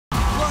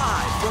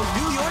From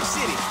New York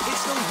City,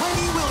 it's the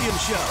Wendy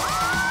Williams Show.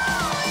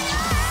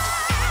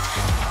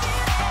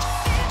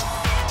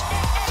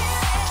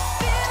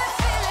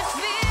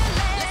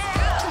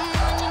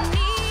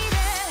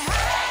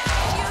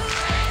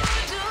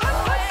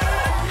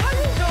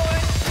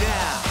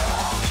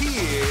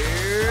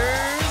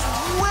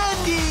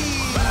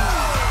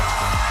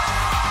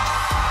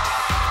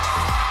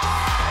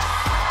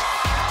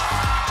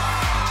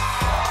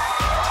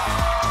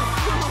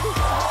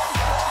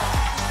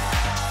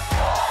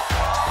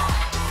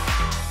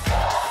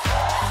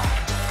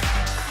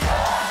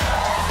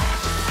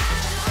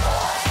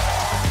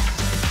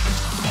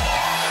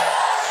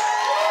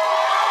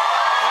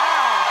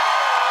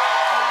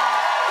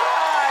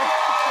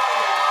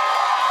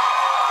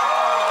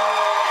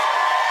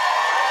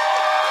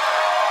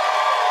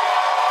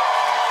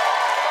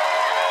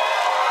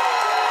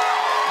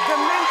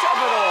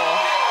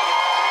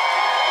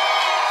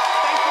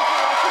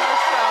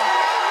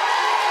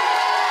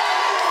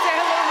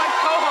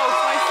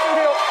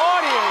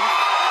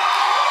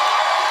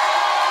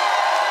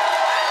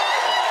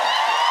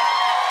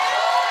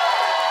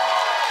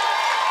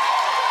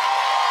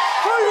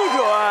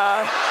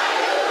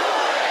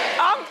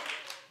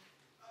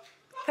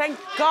 Thank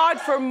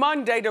God for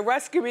Monday to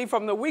rescue me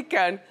from the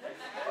weekend.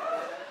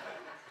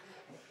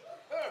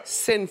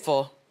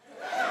 Sinful.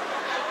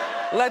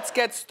 Let's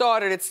get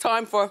started. It's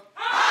time for...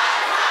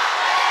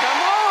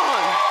 Come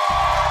on!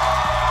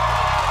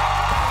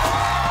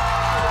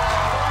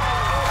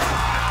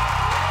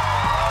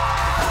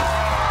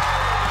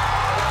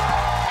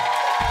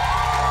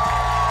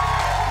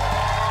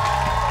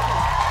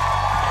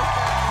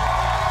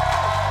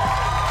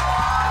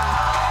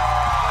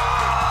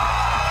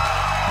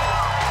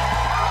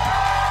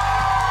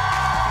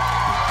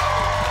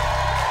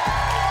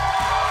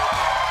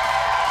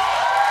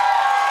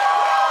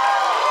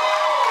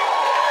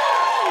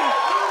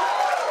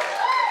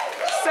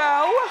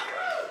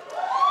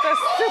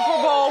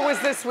 Super Bowl was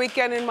this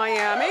weekend in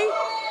Miami,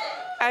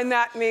 and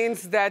that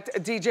means that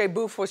DJ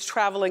Booth was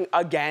traveling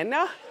again.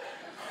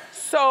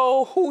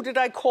 So who did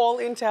I call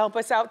in to help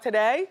us out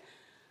today?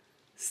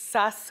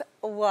 Sus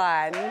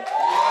One.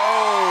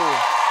 Whoa.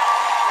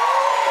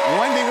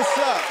 Wendy, what's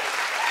up?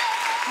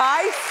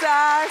 Hi,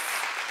 Sus.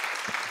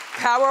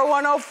 Power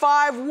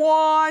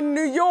 105.1,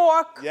 New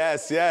York.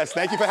 Yes, yes.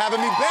 Thank you for having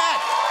me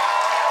back.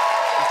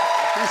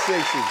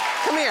 Appreciate you.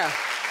 Come here.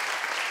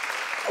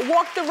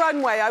 Walk the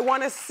runway. I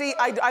want to see.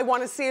 I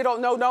want to see it all.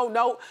 No, no,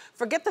 no.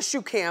 Forget the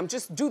shoe cam.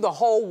 Just do the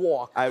whole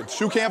walk.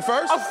 Shoe cam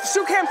first? Oh,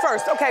 shoe cam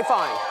first. Okay,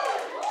 fine.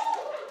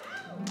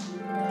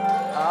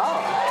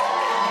 Oh.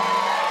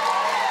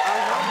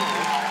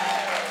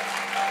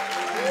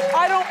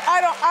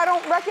 I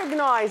don't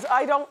recognize.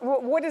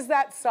 What is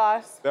that,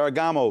 Sus?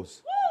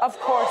 Ferragamos. Of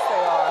course they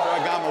are.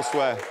 Ferragamo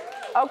swag.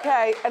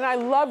 Okay, and I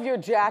love your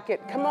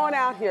jacket. Come on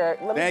out here.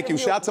 Thank you.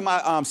 Shout out to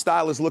my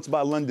stylist, Looks by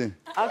London.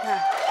 Okay.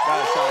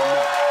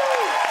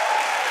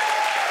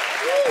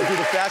 You do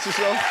the fashion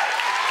show?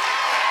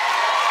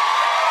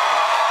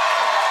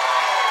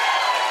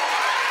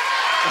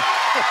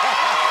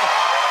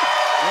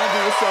 Wendy,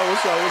 what's up,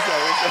 what's up, what's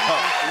up, what's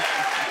up?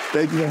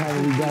 Thank you for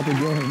having me back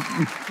again.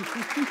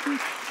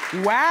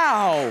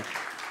 Wow.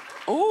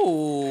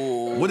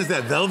 Ooh. What is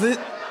that, velvet?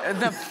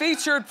 The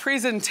featured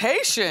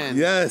presentation.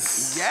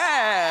 Yes.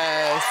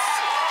 Yes.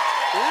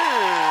 All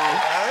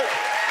right.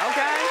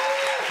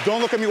 Okay.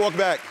 Don't look at me, walk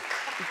back.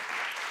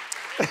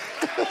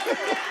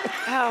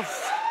 Oh,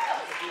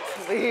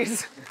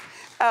 please.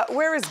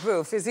 Where is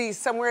Boof? Is he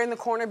somewhere in the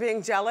corner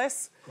being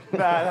jealous?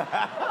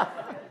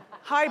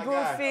 Hi,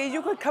 Boofy.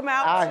 You could come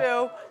out,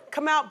 too.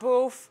 Come out,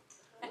 Boof.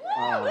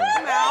 Come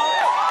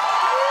out.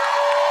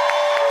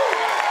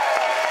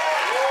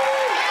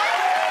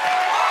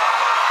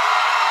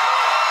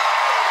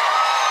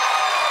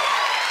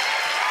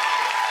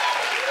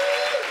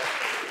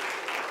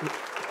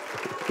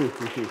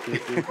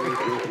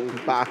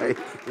 Bye.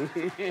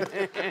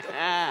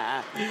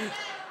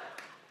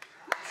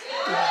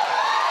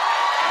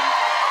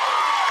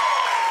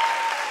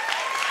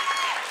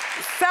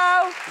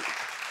 So,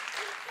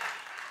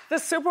 the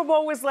Super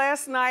Bowl was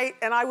last night,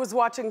 and I was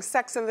watching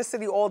Sex and the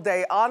City all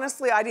day.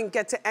 Honestly, I didn't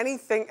get to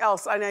anything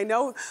else. And I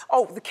know,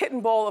 oh, the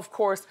Kitten Bowl, of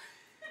course.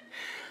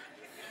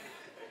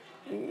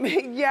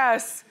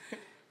 Yes,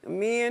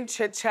 me and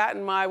Chit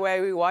Chatting My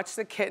Way, we watched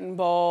the Kitten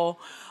Bowl.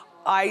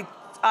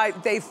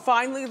 They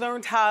finally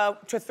learned how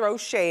to throw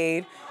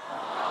shade.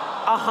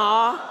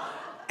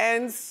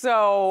 And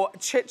so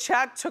Chit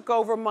Chat took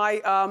over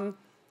my,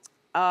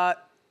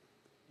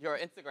 your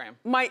Instagram.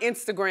 My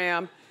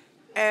Instagram,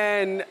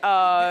 and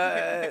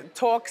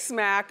talk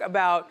smack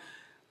about,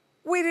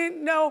 we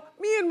didn't know,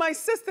 me and my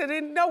sister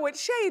didn't know what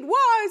shade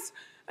was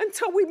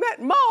until we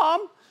met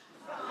Mom.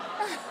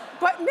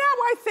 But now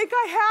I think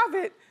I have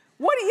it.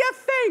 What do you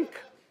think?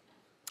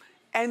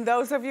 And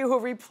those of you who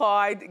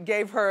replied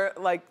gave her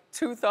like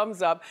 2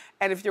 thumbs up.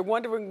 And if you're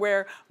wondering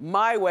where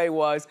My Way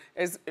was,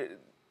 is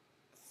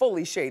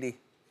fully shady.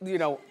 You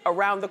know,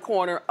 around the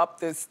corner, up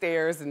the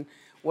stairs and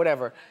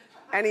whatever.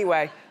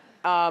 Anyway,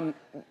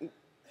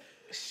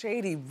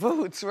 Shady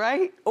boots,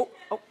 right? Oh,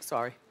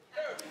 sorry.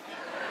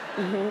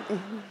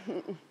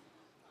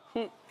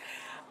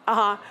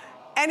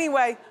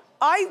 Anyway,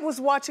 I was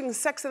watching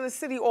Sex and the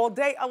City all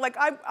day. Like,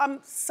 I'm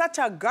such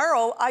a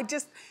girl. I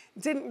just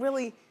didn't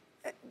really,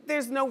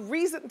 there's no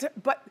reason to,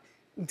 but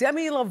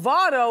Demi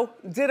Lovato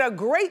did a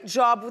great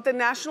job with the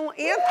National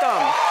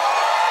Anthem.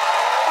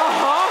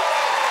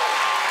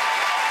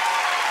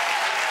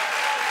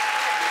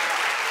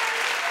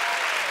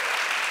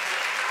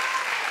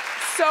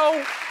 So,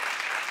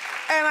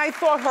 and I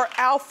thought her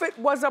outfit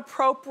was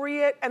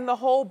appropriate and the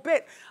whole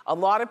bit. A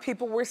lot of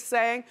people were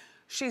saying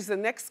she's the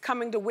next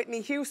coming to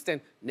Whitney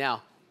Houston.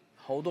 Now,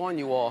 hold on,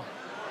 you all.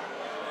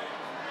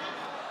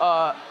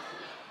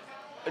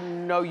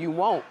 No, you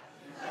won't.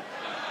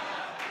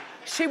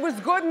 She was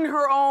good in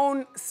her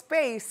own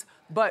space,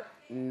 but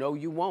no,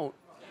 you won't.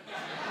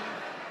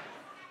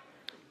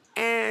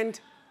 And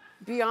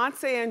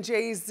Beyoncé and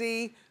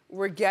Jay-Z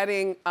were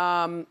getting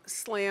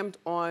slammed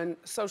on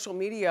social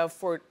media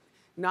for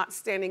not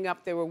standing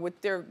up. They were with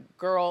their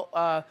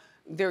girl,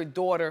 their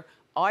daughter,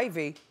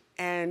 Ivy,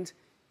 and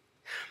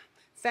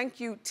thank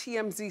you,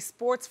 TMZ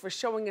Sports, for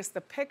showing us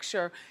the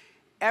picture.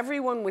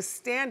 Everyone was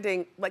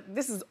standing, like,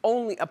 this is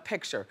only a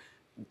picture.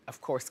 Of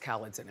course,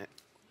 Khaled's in it.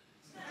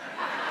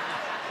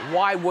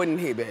 Why wouldn't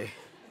he be?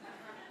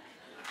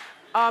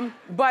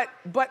 But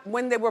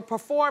when they were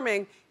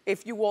performing,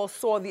 if you all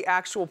saw the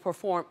actual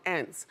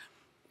performance,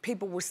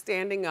 people were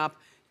standing up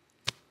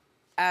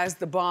as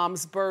the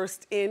bombs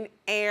burst in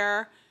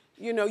air.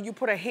 You know, you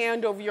put a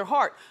hand over your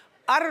heart.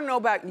 I don't know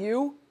about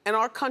you, and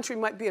our country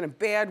might be in a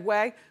bad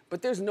way,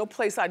 but there's no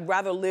place I'd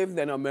rather live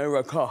than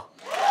America.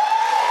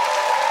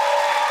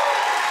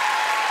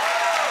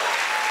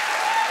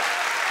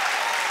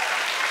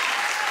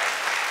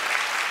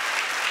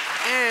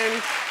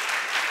 And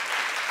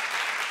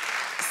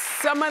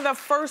some of the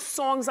first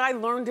songs I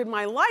learned in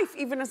my life,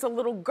 even as a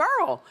little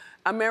girl,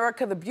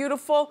 America the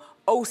Beautiful,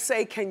 Oh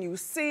Say Can You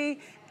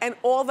See, and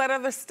all that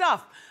other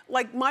stuff.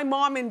 Like my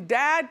mom and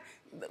dad,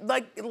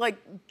 like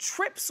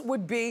trips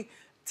would be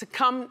to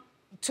come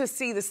to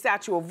see the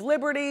Statue of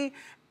Liberty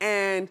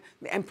and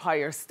the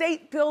Empire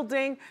State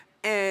Building,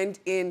 and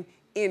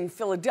in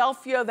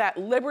Philadelphia, that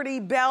Liberty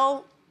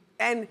Bell,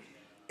 and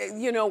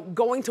you know,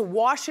 going to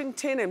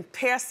Washington and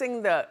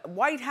passing the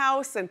White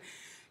House and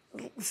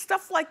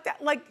stuff like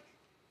that. Like,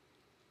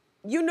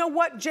 you know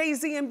what,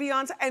 Jay-Z and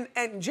Beyoncé,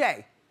 and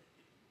Jay,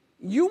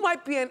 you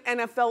might be an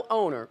NFL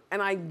owner,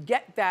 and I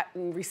get that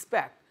in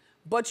respect,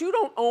 but you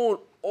don't own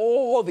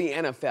all the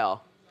NFL.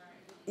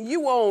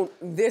 You own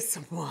this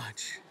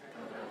much.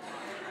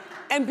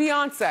 And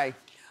Beyoncé,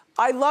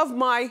 I love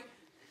my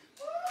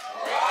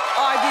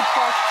Ivy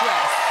Park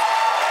dress.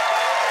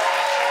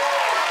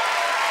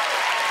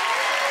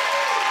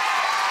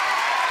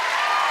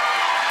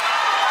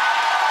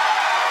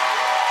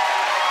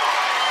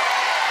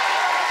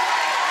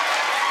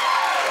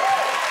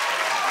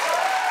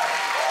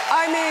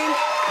 I mean,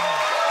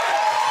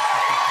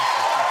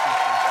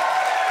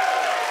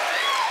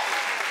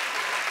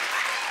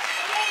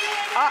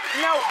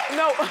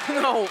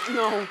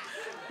 no,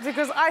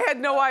 because I had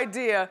no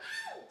idea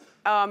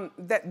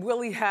that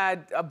Willie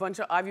had a bunch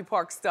of Ivy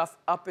Park stuff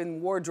up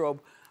in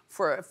wardrobe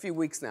for a few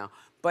weeks now.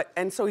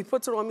 And so he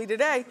puts it on me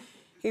today.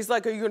 He's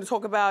like, are you gonna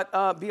talk about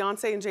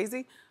Beyoncé and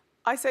Jay-Z?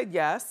 I said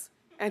yes.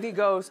 And he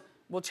goes,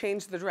 we'll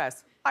change the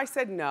dress. I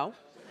said no.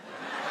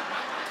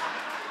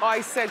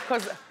 I said,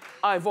 because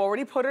I've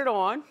already put it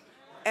on,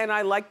 and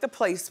I like the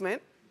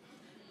placement,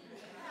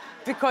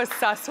 because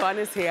Saswan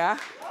is here.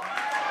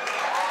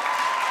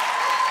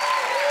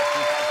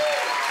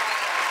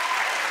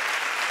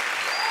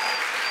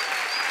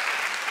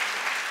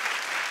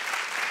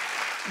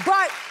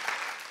 But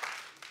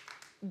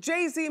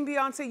Jay-Z and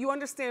Beyoncé, you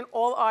understand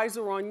all eyes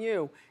are on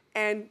you,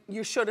 and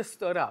you should have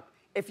stood up.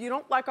 If you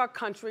don't like our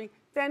country,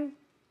 then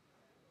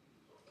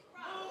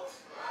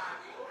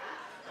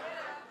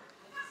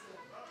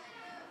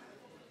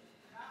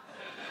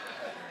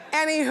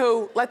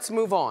anywho, let's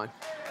move on.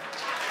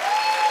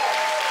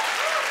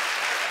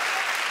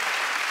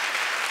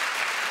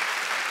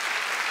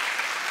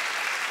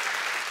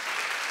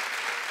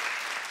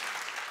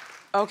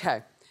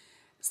 Okay,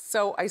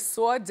 so I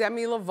saw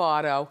Demi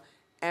Lovato,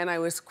 and I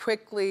was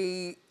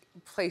quickly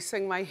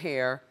placing my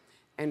hair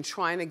and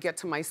trying to get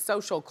to my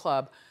social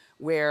club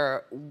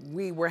where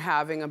we were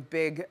having a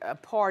big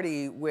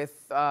party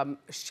with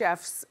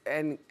chefs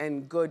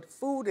and good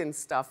food and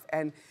stuff.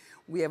 And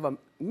we have a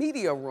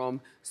media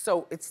room,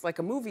 so it's like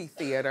a movie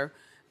theater,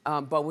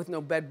 but with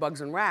no bed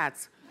bugs and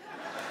rats.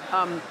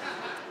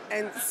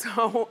 And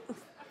so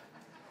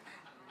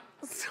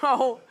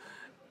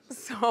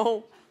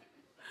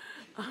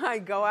I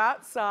go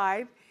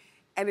outside,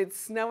 and it's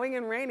snowing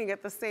and raining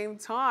at the same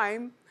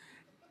time.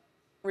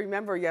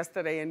 Remember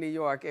yesterday in New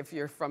York, if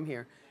you're from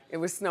here, it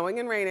was snowing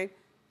and raining,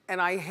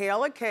 and I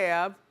hail a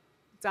cab,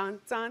 dun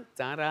dun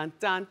dun dun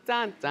dun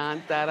dun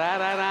dun dun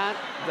dun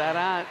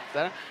dun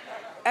dun.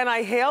 And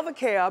I hail the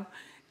cab,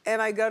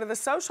 and I go to the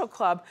social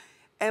club,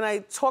 and I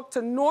talk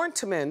to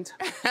Nortmund.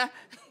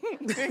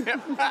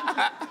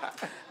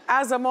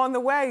 as I'm on the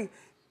way,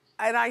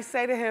 and I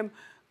say to him,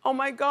 oh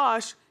my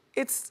gosh,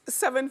 it's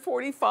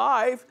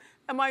 7:45,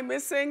 am I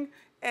missing?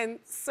 And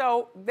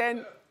so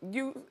then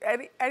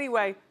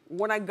anyway,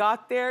 when I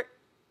got there,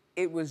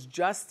 it was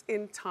just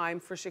in time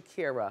for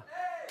Shakira.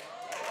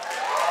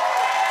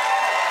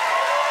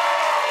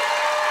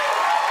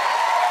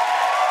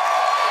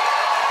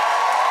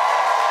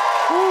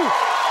 Ooh.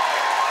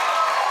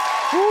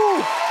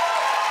 Ooh.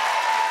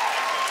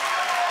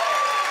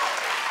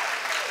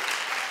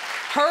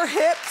 Her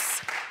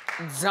hips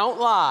don't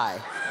lie,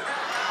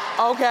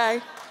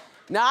 okay?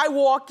 Now I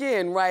walk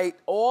in, right?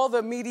 All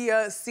the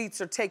media seats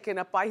are taken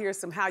up. I hear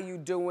some how you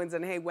doings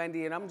and hey,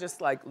 Wendy, and I'm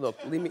just like, look,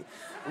 leave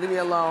me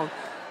alone.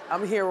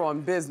 I'm here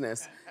on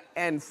business.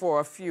 And for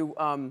a few,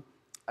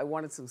 I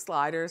wanted some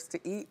sliders to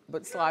eat,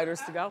 but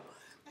sliders to go.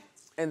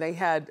 And they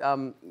had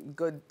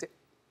good.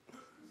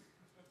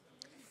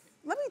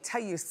 Let me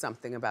tell you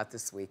something about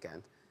this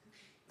weekend.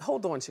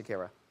 Hold on,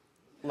 Shakira.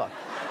 Look.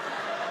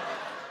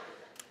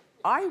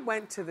 I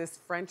went to this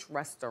French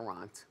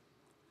restaurant,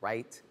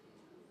 right?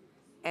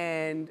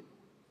 And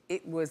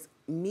it was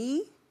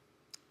me,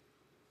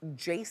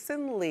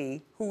 Jason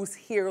Lee, who's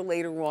here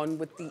later on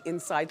with the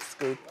Inside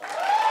Scoop.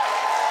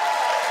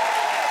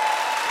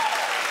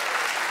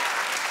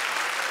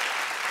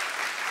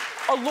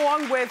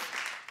 Along with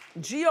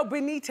Gio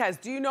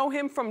Benitez. Do you know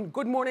him from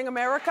Good Morning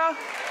America?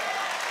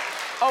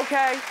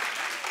 Okay.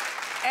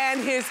 And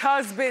his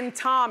husband,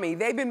 Tommy.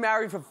 They've been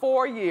married for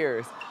 4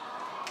 years.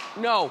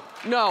 No.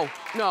 Not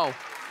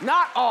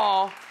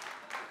all.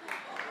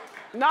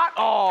 Not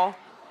all.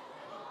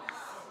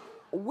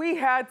 We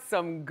had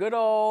some good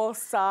old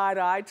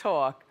side-eye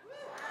talk.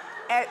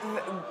 At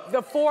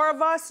the four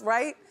of us,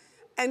 right?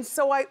 And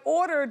so I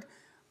ordered,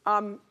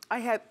 I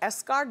had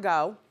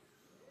escargot,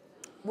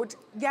 which,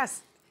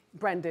 yes,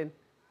 Brendan,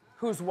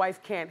 whose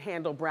wife can't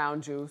handle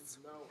brown juice.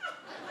 No.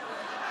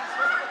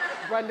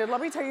 Brendan,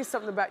 let me tell you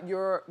something about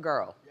your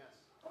girl. Yes.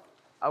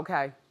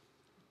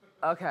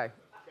 Okay.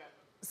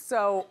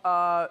 So,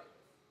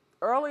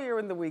 earlier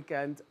in the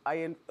weekend,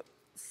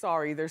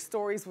 sorry, there's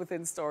stories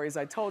within stories.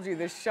 I told you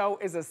this show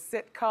is a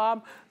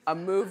sitcom, a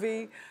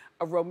movie,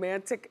 a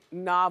romantic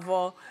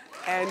novel,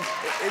 and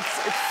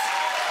it's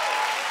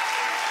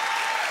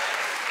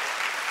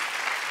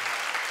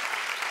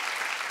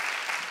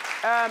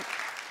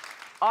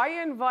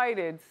I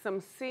invited some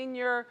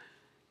senior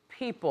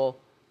people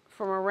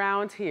from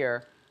around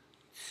here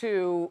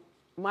to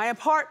my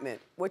apartment,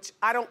 which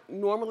I don't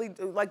normally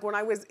do. Like when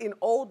I was in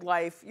old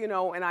life, you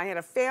know, and I had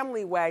a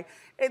family way,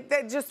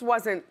 that just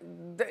wasn't,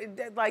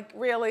 like,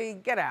 really,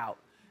 get out.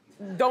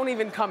 Don't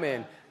even come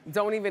in.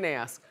 Don't even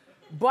ask.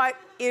 But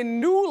in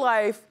new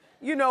life,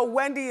 you know,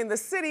 Wendy in the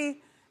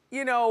city,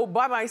 you know,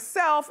 by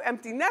myself,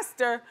 empty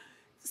nester,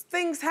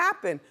 things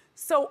happen.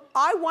 So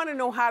I want to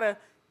know how to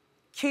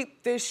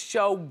keep this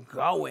show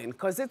going,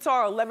 because it's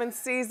our 11th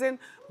season,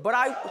 but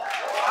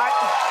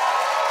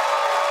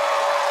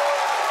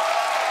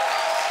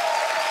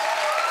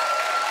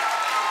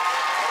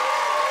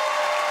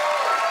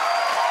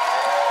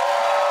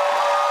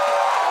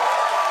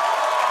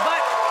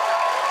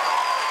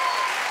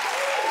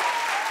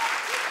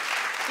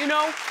you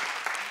know,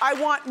 I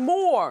want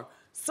more.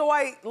 So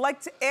I like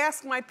to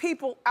ask my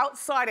people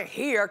outside of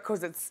here,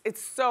 because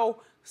it's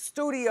so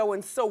studio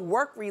and so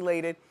work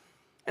related.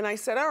 And I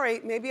said, all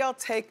right, maybe I'll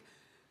take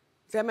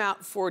them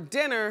out for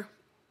dinner.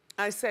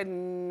 I said,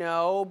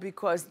 no,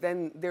 because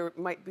then there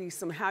might be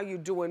some how you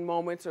doing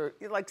moments or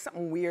like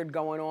something weird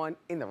going on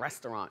in the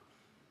restaurant.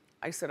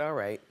 I said, all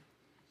right,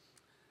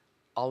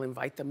 I'll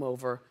invite them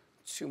over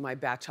to my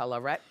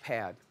bachelorette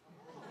pad.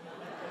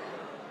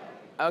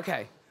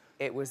 Okay,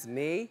 it was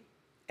me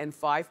and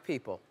 5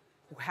 people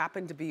who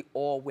happened to be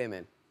all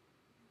women.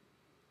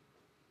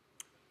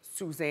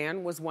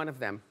 Suzanne was one of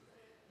them.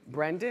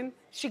 Brendan,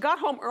 she got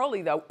home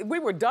early though. We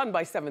were done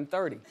by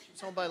 7:30. She was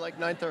home by like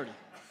 9:30.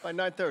 By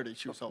 9:30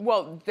 she was home.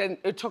 Well, then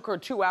it took her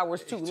 2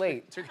 hours too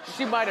late.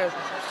 She might have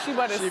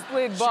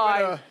slid by.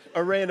 She went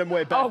a random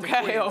way back to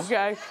Queens.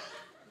 Okay.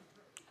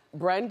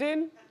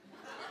 Brendan?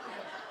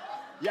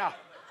 Yeah.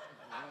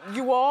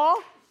 You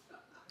all?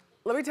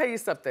 Let me tell you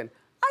something.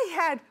 I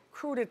had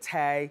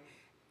crudité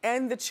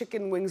and the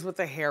chicken wings with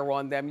the hair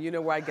on them. You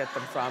know where I get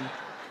them from.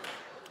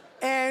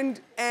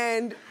 And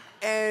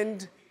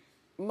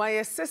my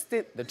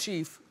assistant, the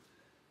chief,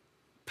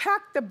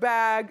 packed a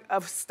bag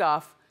of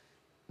stuff,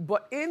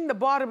 but in the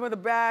bottom of the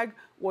bag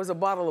was a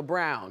bottle of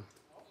brown.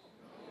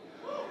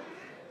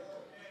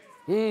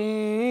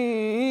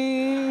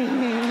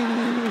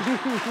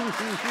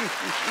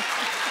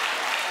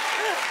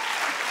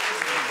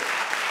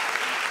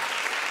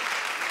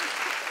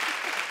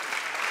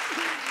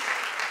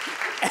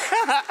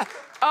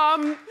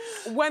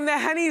 When the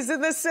Henny's in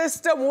the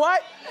system,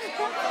 what?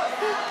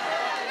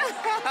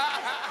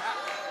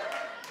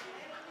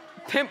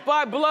 Pimp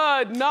by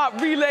blood, not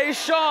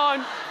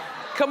relation.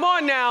 Come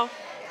on now.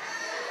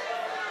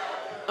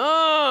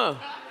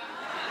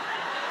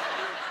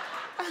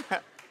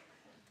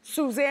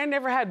 Suzanne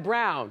never had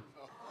brown.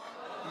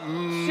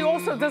 She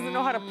also doesn't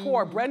know how to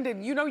pour.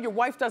 Brendan, you know your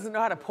wife doesn't know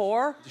how to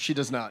pour? She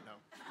does not, no.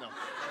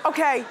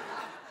 Okay,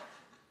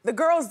 the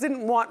girls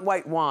didn't want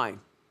white wine.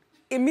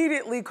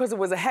 Immediately, because it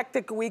was a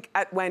hectic week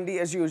at Wendy,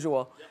 as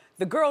usual. Yep.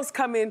 The girls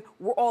come in,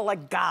 we're all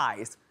like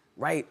guys,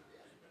 right?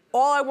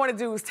 All I want to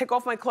do is take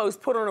off my clothes,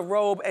 put on a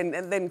robe, and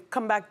then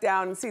come back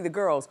down and see the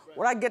girls. Right.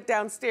 When I get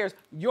downstairs,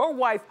 your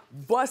wife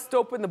busts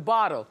open the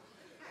bottle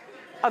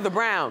of the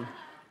brown.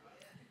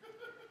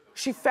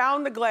 She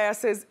found the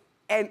glasses,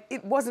 and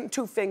it wasn't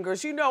 2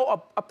 fingers. You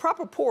know, a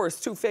proper pour is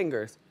 2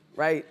 fingers,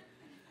 right?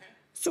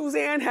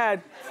 Suzanne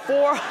had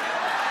 4.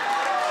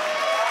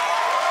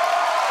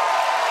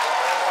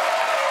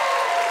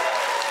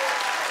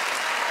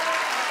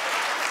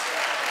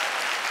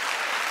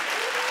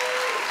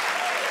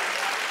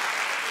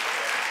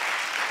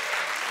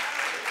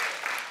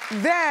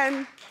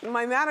 Then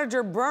my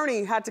manager,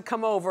 Bernie, had to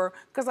come over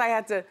because I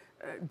had to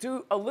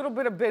do a little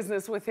bit of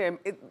business with him.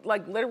 It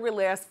like literally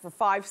lasts for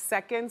 5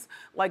 seconds,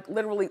 like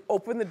literally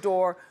open the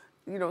door,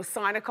 you know,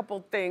 sign a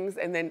couple things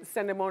and then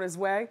send him on his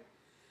way.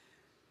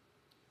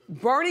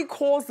 Bernie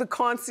calls the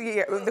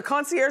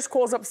concierge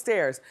calls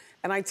upstairs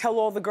and I tell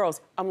all the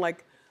girls, I'm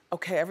like,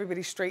 okay,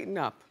 everybody straighten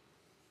up.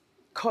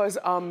 Cause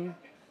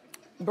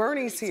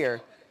Bernie's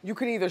here. You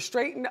can either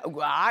straighten up,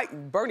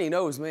 Bernie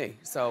knows me,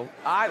 so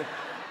I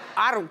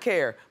don't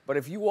care, but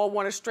if you all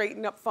want to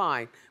straighten up,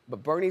 fine.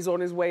 But Bernie's on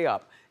his way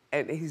up,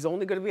 and he's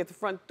only going to be at the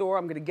front door.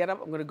 I'm going to get up,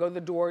 I'm going to go to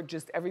the door.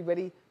 Just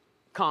everybody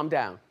calm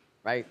down,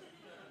 right?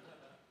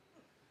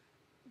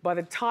 By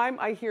the time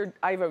I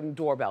have a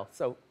doorbell,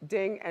 so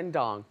ding and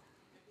dong.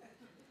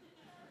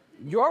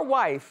 Your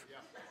wife,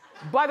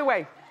 by the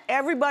way,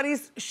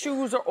 everybody's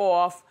shoes are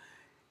off.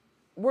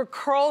 We're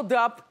curled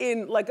up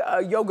in like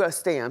a yoga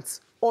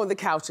stance on the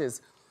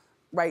couches,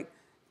 right?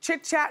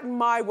 Chit-chatting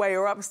my way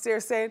or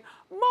upstairs saying,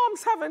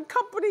 Mom's having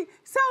company.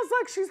 Sounds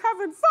like she's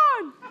having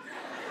fun.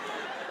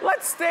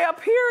 Let's stay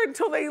up here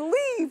until they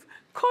leave.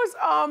 Cause,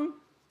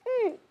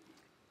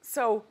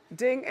 So,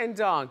 ding and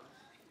dong.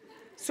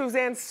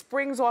 Suzanne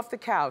springs off the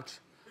couch,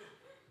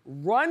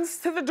 runs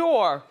to the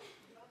door,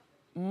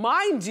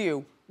 mind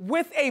you,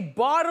 with a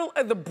bottle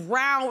of the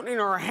brown in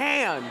her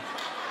hand,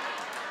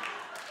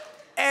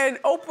 and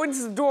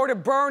opens the door to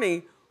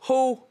Bernie,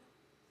 who,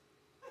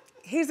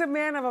 he's a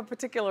man of a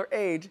particular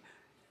age.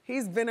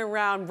 He's been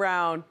around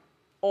brown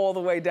all the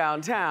way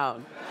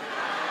downtown.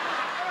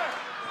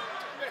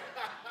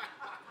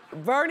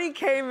 Bernie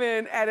came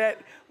in and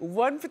at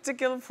one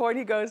particular point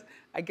he goes,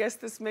 I guess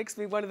this makes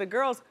me one of the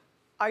girls.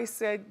 I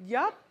said,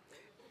 yup.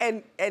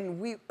 And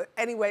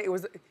anyway, it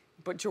was,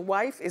 but your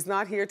wife is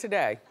not here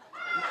today.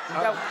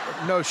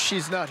 No,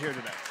 she's not here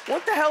today.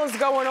 What the hell is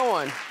going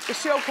on?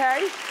 Is she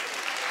okay?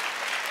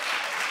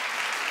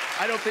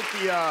 I don't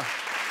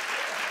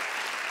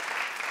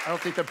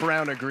think the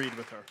Brown agreed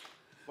with her.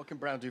 What can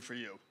Brown do for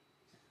you?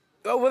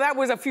 Oh, well, that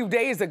was a few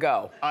days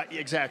ago.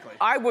 Exactly.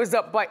 I was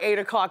up by 8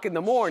 o'clock in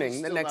the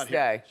morning the next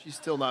day. She's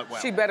still not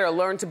well. She better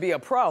learn to be a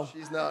pro.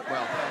 She's not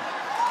well.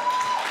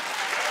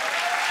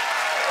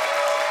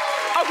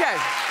 Okay.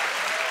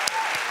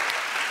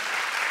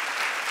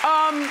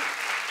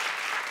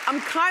 I'm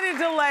kind of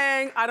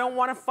delaying. I don't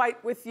want to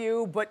fight with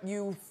you, but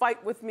you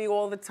fight with me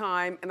all the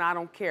time, and I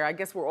don't care. I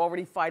guess we're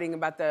already fighting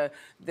about the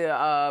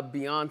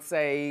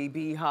Beyoncé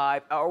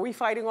Beehive. Are we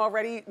fighting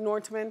already,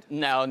 Nortman?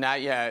 No,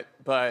 not yet,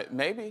 but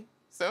maybe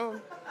soon.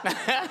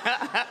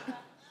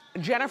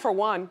 Jennifer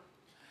won.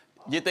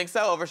 You think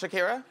so, over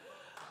Shakira?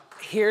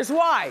 Here's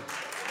why.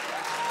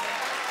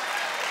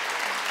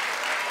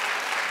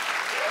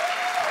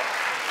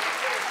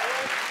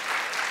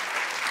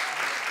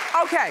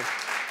 Okay.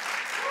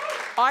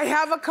 I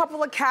have a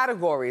couple of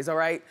categories, all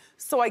right?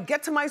 So I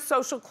get to my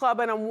social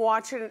club and I'm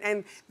watching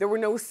and there were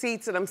no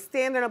seats and I'm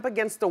standing up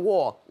against the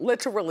wall,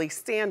 literally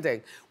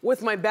standing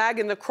with my bag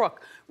in the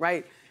crook,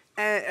 right?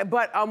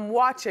 But I'm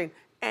watching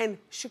and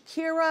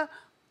Shakira,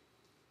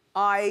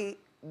 I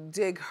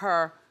dig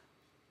her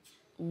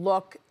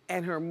look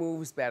and her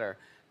moves better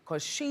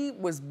because she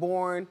was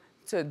born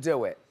to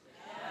do it,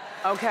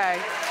 okay?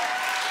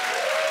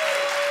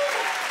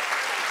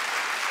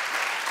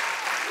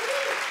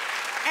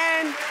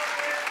 And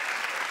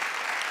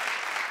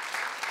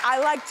I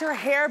liked her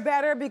hair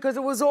better because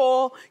it was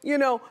all, you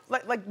know,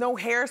 like no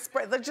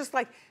hairspray,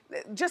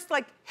 just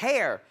like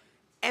hair.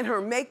 And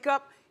her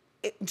makeup,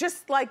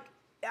 just like,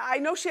 I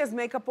know she has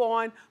makeup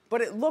on,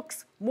 but it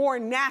looks more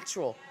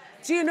natural.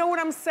 Do you know what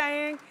I'm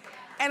saying?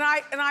 And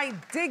I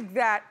dig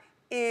that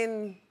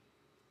in,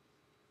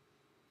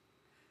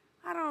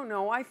 I don't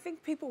know, I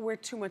think people wear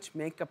too much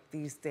makeup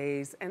these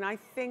days. And I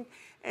think,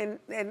 and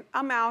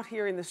I'm out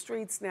here in the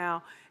streets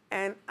now,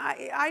 and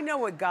I know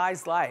what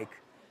guys like.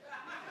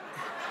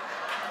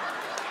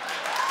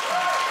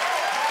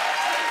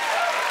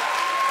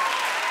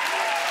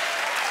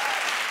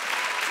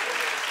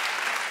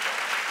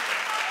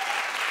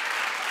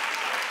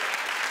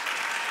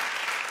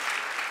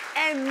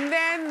 And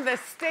then the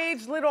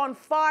stage lit on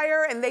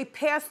fire and they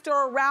passed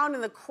her around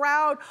in the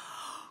crowd.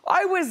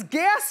 I was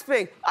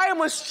gasping. I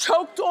almost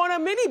choked on a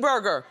mini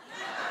burger.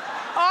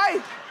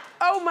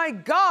 oh my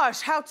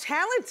gosh, how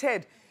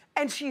talented.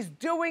 And she's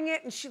doing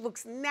it and she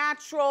looks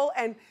natural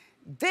and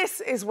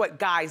this is what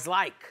guys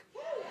like.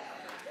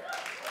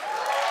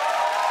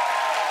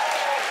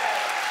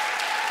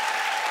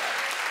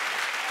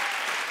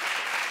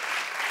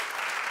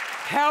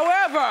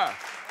 However,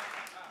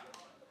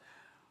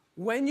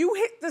 when you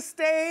hit the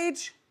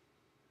stage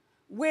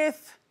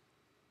with,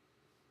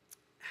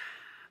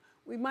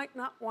 we might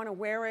not want to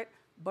wear it,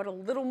 but a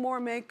little more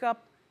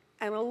makeup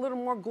and a little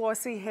more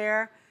glossy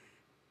hair,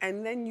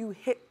 and then you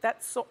hit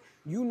that song,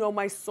 you know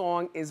my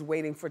song is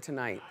Waiting for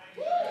Tonight.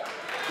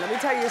 Let me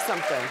tell you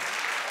something.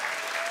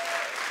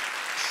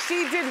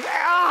 She did,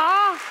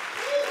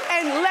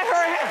 and let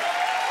her,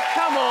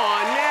 come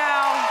on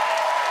now.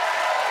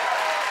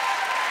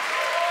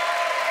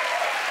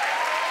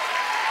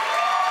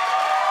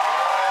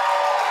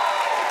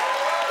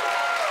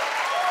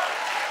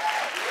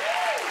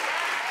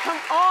 Come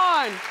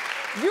on.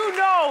 You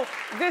know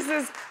this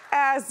is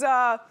as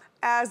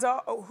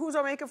who's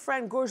our makeup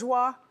friend,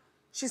 Bourgeois?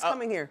 She's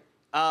coming here.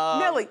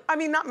 Millie, I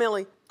mean not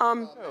Millie.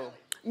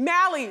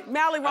 Mally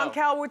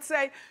Roncal would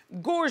say,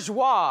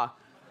 Bourgeois.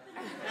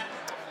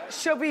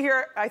 She'll be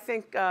here, I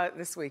think,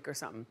 this week or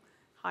something.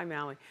 Hi,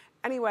 Mally.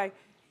 Anyway,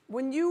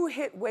 when you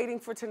hit Waiting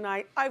for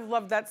Tonight, I've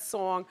loved that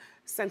song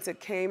since it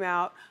came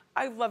out.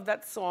 I've loved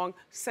that song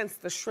since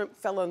the shrimp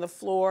fell on the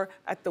floor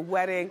at the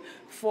wedding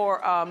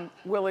for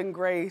Will and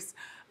Grace.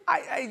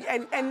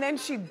 And then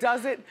she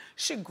does it,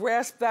 she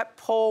grasped that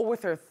pole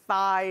with her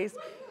thighs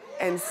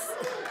and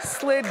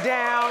slid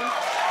down.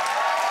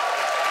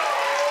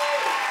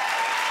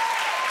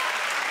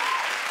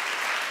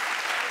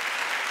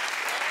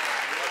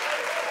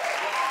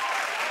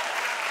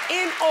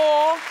 In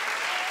all,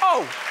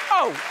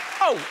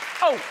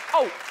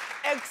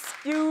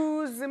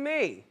 excuse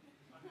me.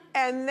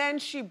 And then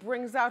she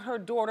brings out her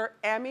daughter,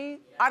 Emmy.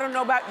 I don't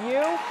know about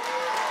you.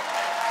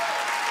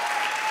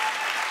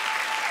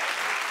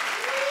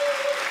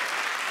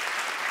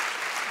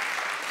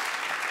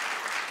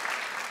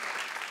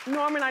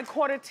 Norman, I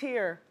caught a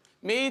tear.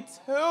 Me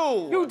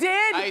too. You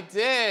did? I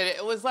did.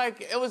 It was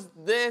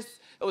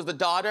the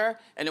daughter,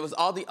 and it was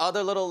all the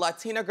other little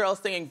Latina girls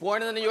singing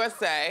Born in the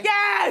USA.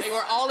 Yes! They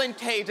were all in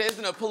cages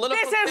in a political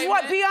This is statement.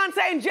 what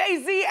Beyonce and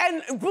Jay-Z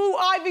and Blue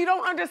Ivy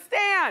don't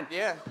understand.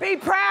 Yeah. Be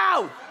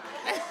proud.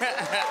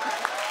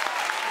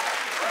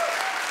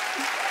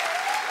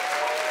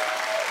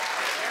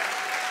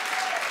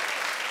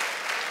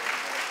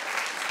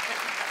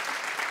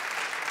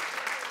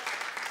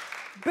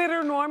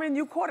 Bitter Norman,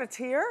 you caught a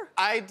tear?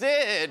 I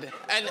did.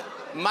 And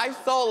my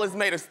soul is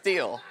made of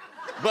steel.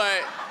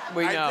 But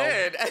We know. I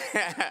did.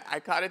 I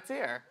caught a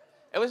tear.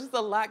 It was just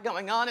a lot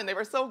going on, and they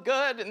were so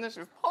good, and then she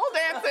was pole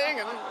dancing,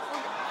 and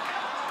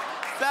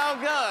so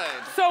good.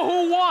 So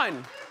who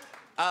won?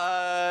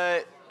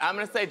 I'm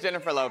gonna say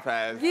Jennifer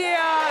Lopez.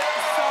 Yeah,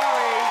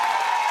 sorry.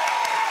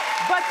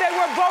 But they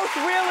were both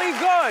really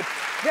good.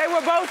 They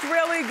were both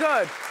really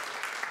good.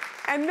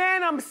 And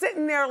then I'm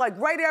sitting there like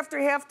right after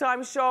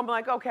halftime show, I'm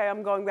like, okay,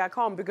 I'm going back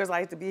home because I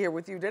have to be here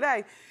with you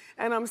today.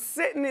 And I'm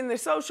sitting in the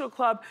social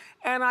club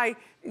and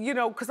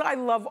because I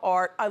love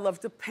art, I love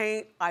to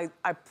paint, I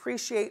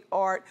appreciate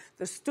art,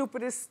 the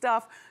stupidest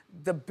stuff,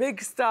 the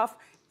big stuff,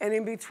 and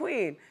in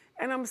between.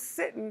 And I'm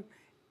sitting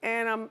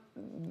and I'm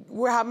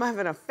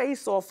having a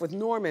face-off with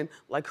Norman,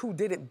 like who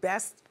did it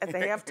best at the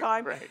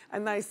halftime. Right.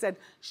 And I said,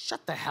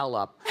 shut the hell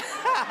up.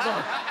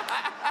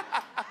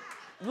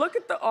 Look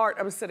at the art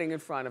I'm sitting in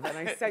front of. And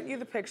I sent you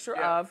the picture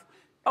of,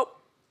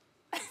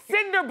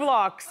 cinder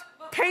blocks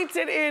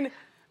painted in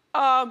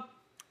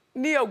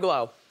Neo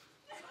Glow.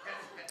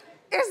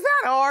 Is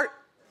that art?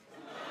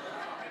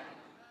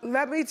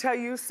 Let me tell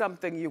you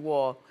something, you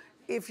all.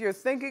 If you're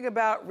thinking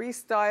about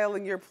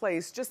restyling your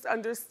place, just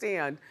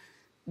understand,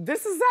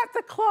 this is at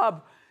the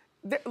club.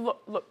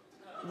 Look,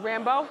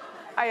 Rambo,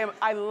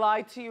 I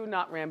lied to you,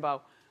 not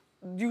Rambo.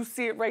 You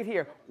see it right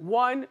here.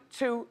 1,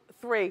 2,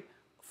 3,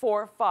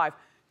 4, 5.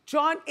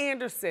 John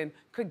Anderson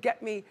could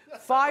get me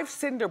 5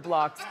 cinder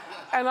blocks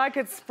and I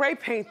could spray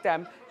paint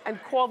them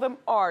and call them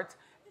art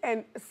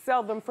and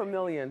sell them for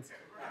millions.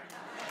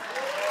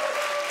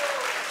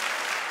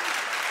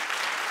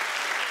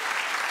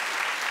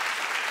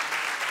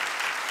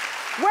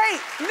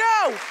 Wait,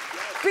 no!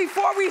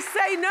 Before we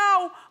say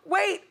no,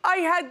 wait, I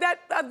had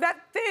that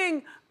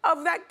thing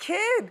of that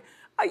kid.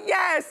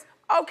 Yes,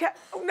 okay,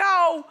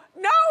 no,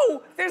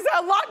 there's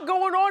a lot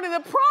going on in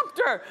the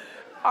prompter.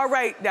 All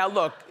right, now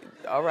look,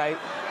 all right.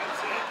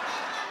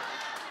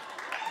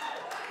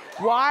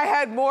 Well, I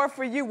had more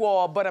for you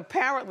all, but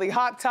apparently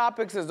Hot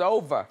Topics is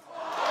over.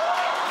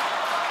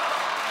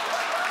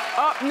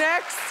 Up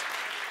next,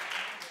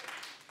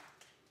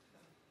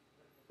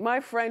 my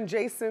friend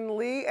Jason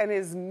Lee and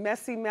his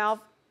messy mouth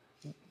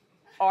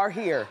are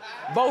here.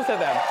 Both of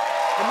them,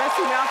 the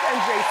messy mouth and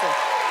Jason.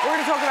 We're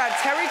gonna talk about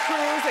Terry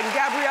Crews and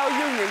Gabrielle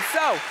Union.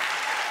 So,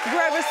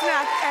 grab a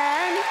snack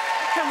and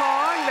come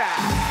on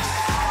back.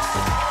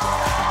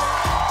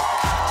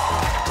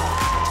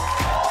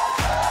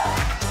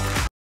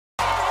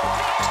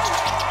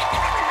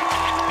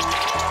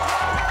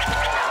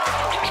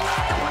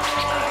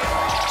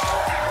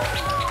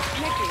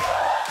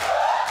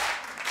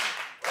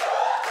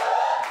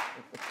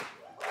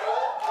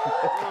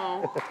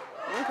 Oh,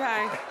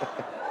 okay.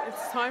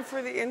 It's time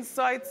for the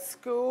inside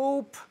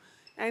scoop.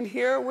 And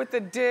here with the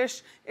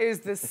dish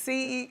is the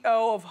CEO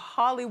of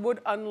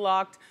Hollywood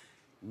Unlocked,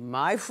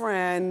 my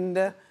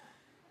friend.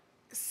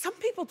 Some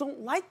people don't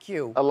like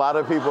you. A lot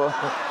of people,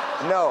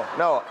 no,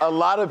 a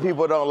lot of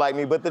people don't like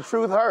me, but the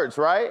truth hurts,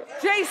 right?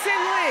 Jason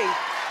Lee.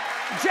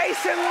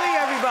 Jason Lee,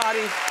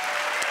 everybody.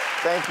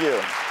 Thank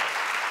you.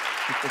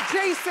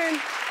 Jason,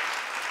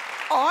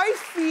 I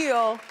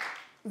feel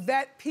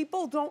that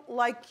people don't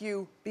like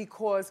you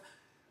because,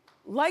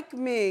 like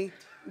me,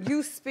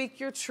 you speak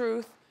your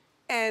truth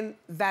and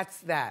that's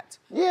that.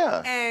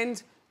 Yeah.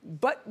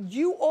 But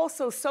you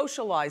also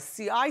socialize.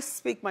 See, I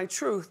speak my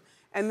truth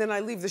and then I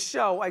leave the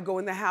show, I go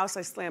in the house,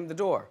 I slam the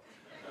door.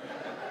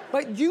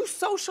 But you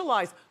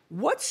socialize.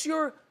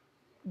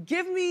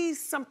 Give me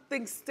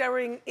something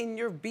stirring in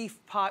your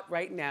beef pot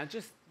right now.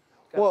 Just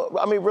go. Well,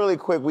 I mean, really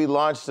quick, we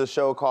launched a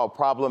show called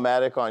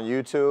Problematic on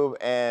YouTube,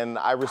 and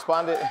I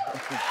responded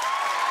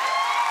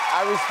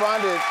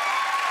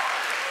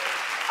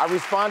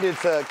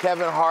to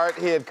Kevin Hart.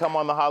 He had come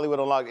on the Hollywood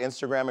Unlocked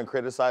Instagram and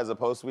criticized the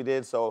post we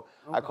did. So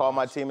I called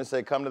my team and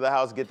said, come to the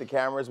house, get the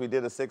cameras. We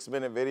did a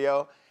 6-minute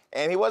video.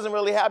 And he wasn't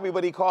really happy,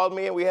 but he called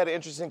me and we had an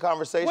interesting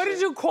conversation. What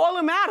did you call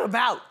him out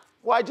about?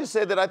 Well, I just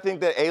said that I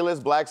think that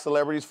A-list black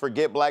celebrities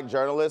forget black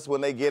journalists when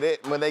they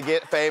get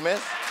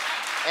famous.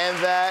 And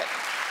that,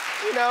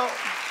 you know,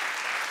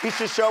 he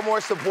should show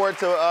more support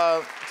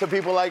to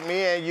people like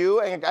me and you.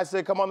 And I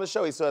said, come on the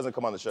show. He still hasn't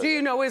come on the show Do yet.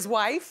 you know his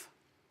wife?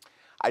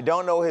 I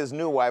don't know his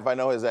new wife. I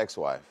know his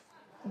ex-wife.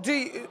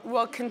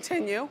 Well,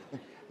 continue.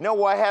 No,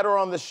 well, I had her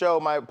on the show,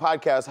 my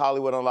podcast,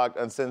 Hollywood Unlocked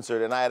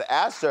Uncensored, and I had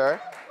asked her,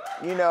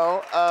 you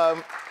know,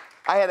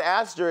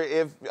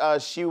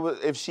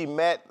 if she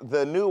met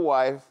the new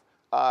wife,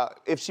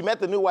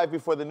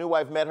 before the new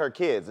wife met her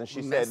kids, and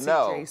she said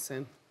no.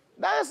 Jason.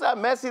 That's not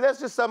messy. That's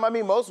just something, I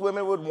mean, most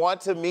women would want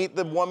to meet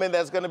the woman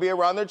that's going to be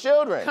around their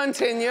children.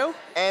 Continue.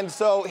 And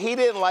so he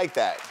didn't like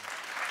that.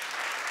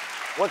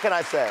 What can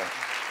I say?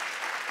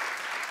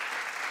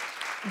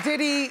 Did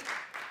he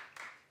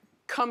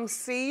come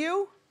see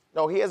you?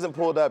 No, he hasn't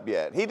pulled up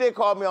yet. He did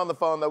call me on the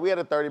phone, though. We had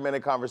a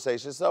 30-minute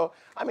conversation. So,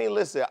 I mean,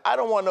 listen, I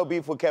don't want no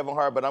beef with Kevin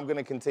Hart, but I'm going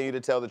to continue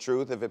to tell the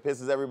truth. If it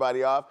pisses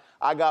everybody off,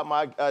 I got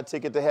my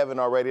ticket to heaven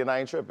already, and I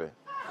ain't tripping.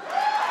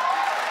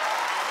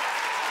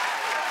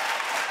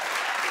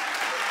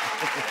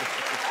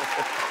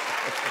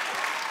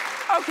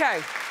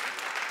 Okay.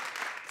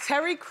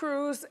 Terry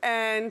Crews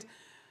and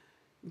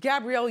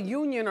Gabrielle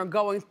Union are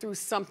going through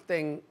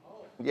something.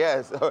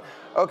 Yes.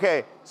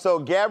 Okay, so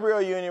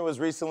Gabrielle Union was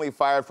recently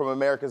fired from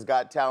America's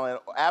Got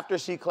Talent after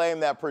she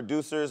claimed that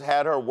producers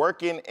had her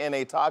working in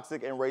a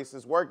toxic and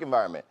racist work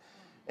environment.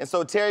 And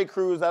so Terry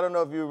Crews, I don't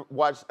know if you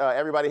watched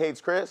Everybody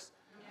Hates Chris?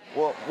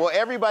 Well,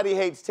 everybody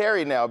hates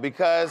Terry now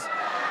because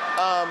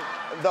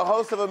the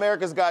host of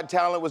America's Got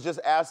Talent was just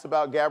asked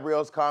about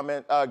Gabrielle's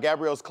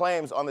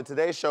claims on the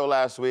Today Show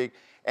last week,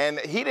 and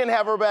he didn't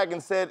have her back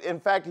and said, in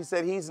fact, he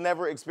said he's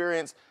never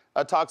experienced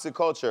a toxic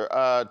culture.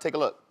 Take a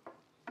look.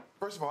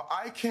 First of all,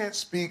 I can't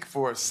speak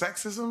for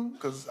sexism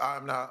because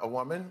I'm not a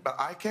woman, but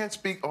I can't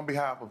speak on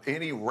behalf of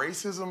any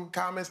racism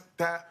comments.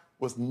 That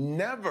was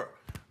never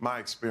my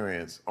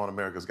experience on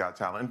America's Got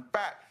Talent. In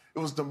fact, it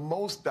was the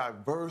most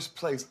diverse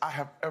place I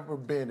have ever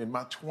been in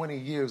my 20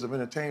 years of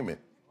entertainment.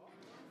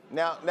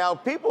 Now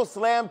people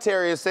slammed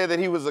Terry and said that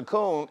he was a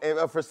coon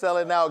for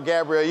selling out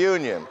Gabrielle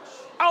Union.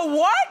 A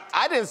what?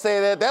 I didn't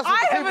say that. That's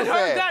what the people said. I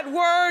haven't heard that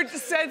word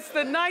since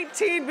the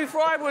 19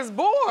 before I was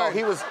born. Oh,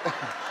 he was.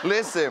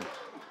 Listen,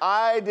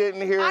 I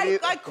didn't hear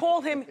it. I call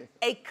him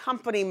a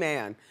company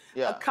man.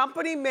 Yeah. A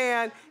company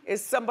man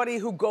is somebody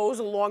who goes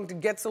along to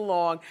gets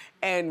along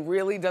and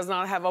really does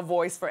not have a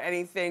voice for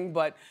anything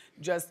but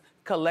just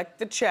collect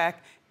the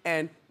check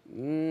and.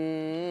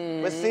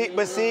 But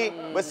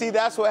see,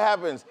 that's what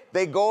happens.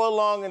 They go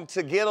along and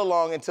to get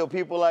along until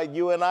people like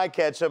you and I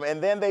catch them,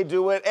 and then they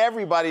do what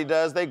everybody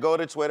does. They go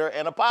to Twitter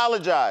and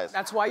apologize.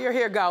 That's why you're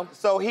here, go.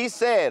 So he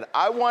said,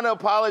 I want to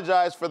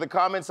apologize for the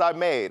comments I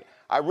made.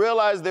 I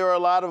realize there are a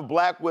lot of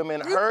black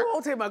women hurt. You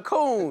called him a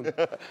coon.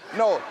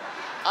 No,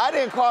 I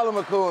didn't call him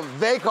a coon.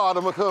 They called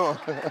him a coon.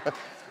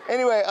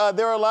 Anyway,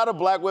 there are a lot of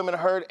black women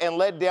hurt and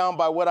let down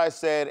by what I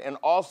said and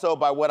also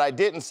by what I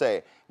didn't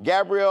say.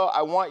 Gabrielle,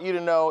 I want you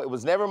to know it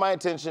was never my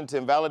intention to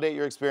invalidate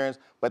your experience,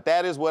 but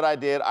that is what I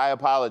did. I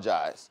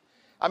apologize.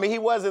 I mean, he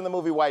was in the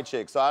movie White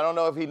Chick, so I don't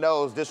know if he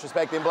knows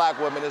disrespecting black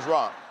women is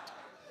wrong.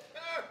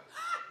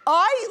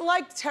 I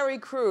like Terry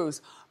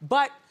Crews,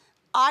 but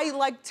I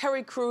like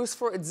Terry Crews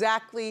for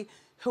exactly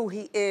who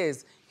he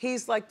is.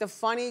 He's like the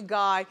funny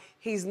guy.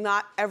 He's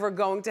not ever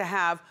going to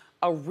have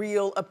a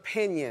real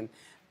opinion.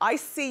 I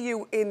see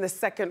you in the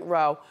second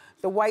row,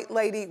 the white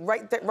lady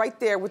right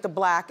there with the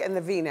black and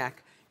the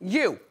V-neck.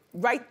 You,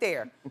 right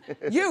there.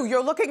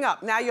 You're looking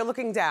up, now you're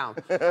looking down.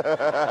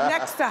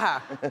 Next to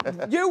her.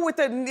 You with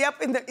the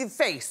in the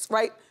face,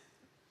 right?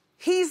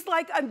 He's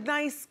like a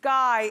nice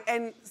guy,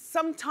 and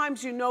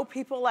sometimes you know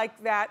people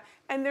like that,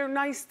 and they're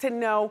nice to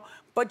know,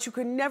 but you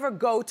can never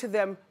go to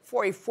them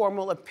for a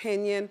formal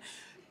opinion.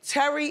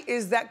 Terry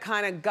is that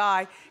kind of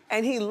guy,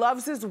 and he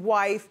loves his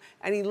wife,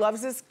 and he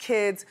loves his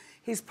kids.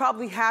 He's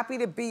probably happy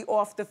to be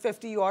off the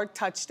 50-yard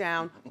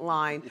touchdown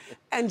line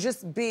and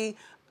just be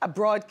a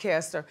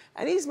broadcaster.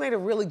 And he's made a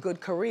really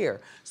good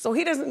career. So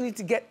he doesn't need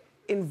to get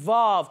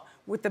involved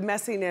with the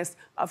messiness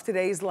of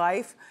today's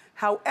life.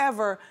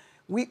 However,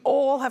 we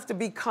all have to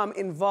become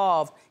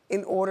involved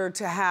in order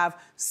to have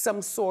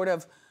some sort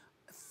of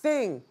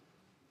thing.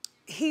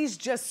 He's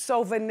just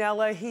so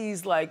vanilla,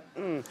 he's like,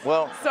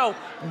 Well. So,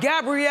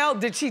 Gabrielle,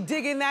 did she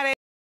dig in that?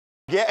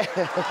 Yeah.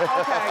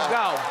 Okay,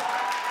 go.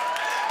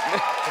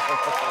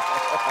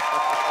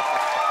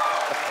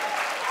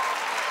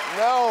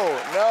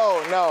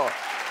 No.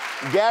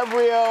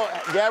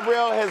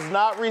 Gabrielle has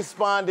not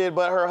responded,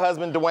 but her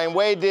husband, Dwayne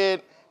Wade,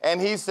 did, and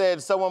he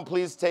said, someone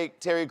please take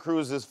Terry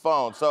Crews's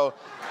phone. So,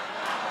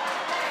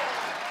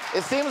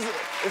 it seems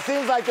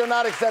like they're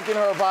not accepting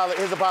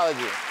his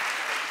apology.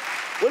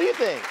 What do you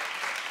think?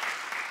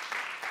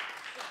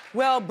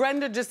 Well,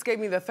 Brenda just gave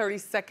me the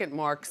 30-second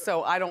mark,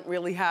 so I don't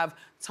really have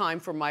time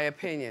for my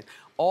opinion.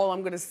 All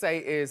I'm gonna say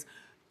is,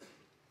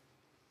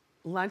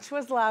 lunch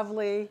was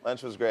lovely.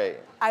 Lunch was great.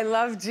 I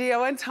love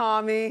Gio and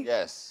Tommy.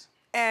 Yes.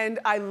 And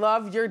I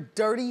love your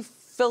dirty,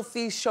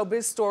 filthy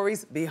showbiz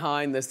stories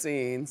behind the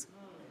scenes.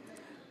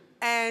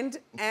 And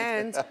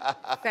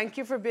thank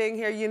you for being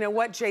here. You know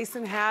what?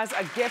 Jason has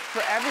a gift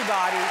for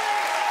everybody.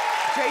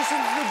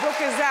 Jason's new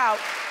book is out.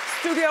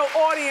 Studio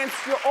audience,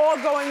 you're all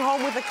going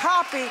home with a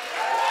copy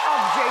of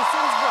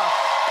Jason's book.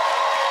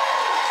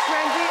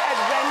 Trendy at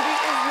Wendy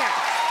is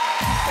next.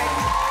 Thank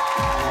you.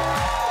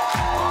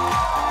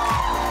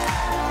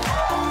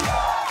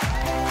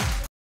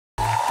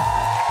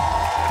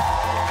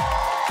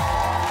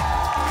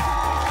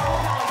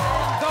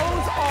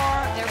 Those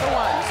are the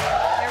ones.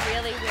 They're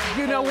really,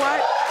 really You know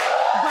what?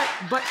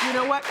 But you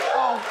know what?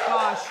 Oh,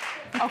 gosh.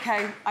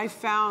 Okay, I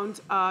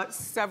found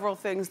several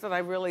things that I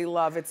really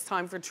love. It's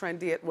time for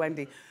Trendy at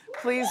Wendy.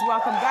 Please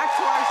welcome back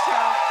to our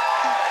show,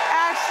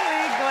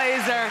 Ashley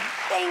Glazer.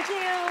 Thank you.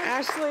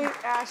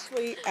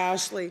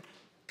 Ashley,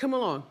 come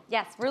along.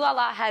 Yes, Rue La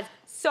La has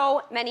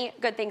so many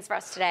good things for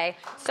us today.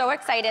 So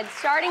excited.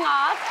 Starting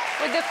off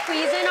with the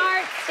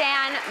Cuisinart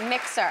Stand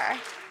Mixer.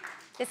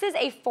 This is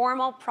a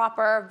formal,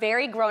 proper,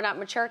 very grown-up,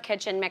 mature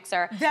kitchen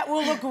mixer. That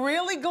will look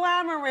really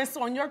glamorous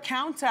on your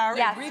counter.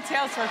 Yes. It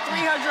retails for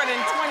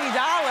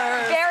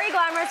 $320. Very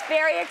glamorous,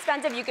 very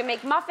expensive. You can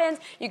make muffins,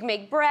 you can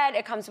make bread.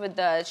 It comes with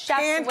the chef's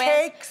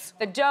pancakes, whisk,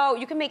 the dough.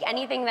 You can make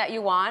anything that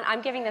you want.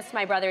 I'm giving this to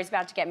my brother. He's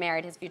about to get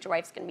married. His future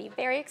wife's gonna be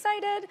very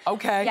excited.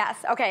 Okay.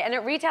 Yes, okay, and it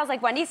retails,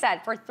 like Wendy said,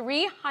 for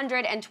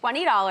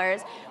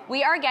 $320.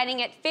 We are getting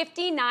it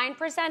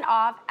 59%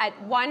 off at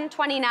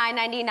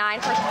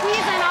 $129.99 for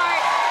Cuisinart.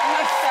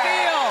 A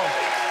steal.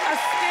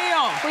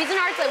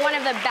 Cuisinart's like one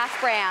of the best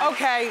brands.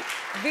 Okay,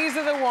 these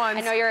are the ones.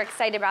 I know you're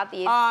excited about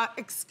these.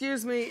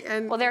 Excuse me,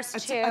 and well, there's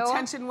two.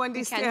 Attention, Wendy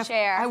you staff. can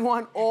share. I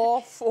want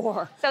all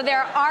four. So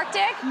they're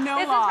Arctic. No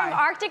This lie. is from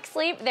Arctic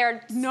Sleep.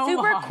 They're No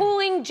super lie.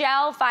 cooling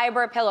gel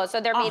fiber pillows. So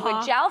they're made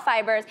with gel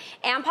fibers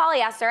and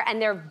polyester,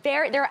 and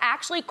they're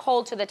actually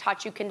cold to the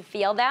touch. You can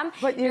feel them.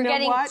 But you're know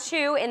getting what?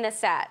 2 in the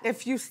set.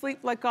 If you sleep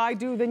like I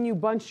do, then you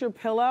bunch your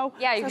pillow.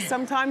 Yeah, So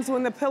sometimes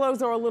when the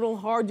pillows are a little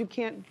hard, you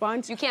can't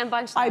bunch. You can't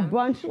bunch them. I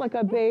bunch like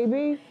a baby.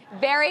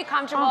 Very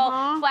comfortable,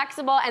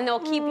 flexible, and they'll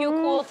keep you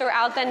cool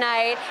throughout the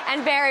night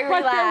and very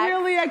relaxed. But they're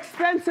really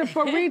expensive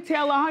for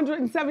retail,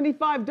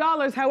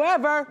 $175.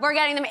 However, we're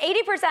getting them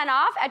 80%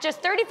 off at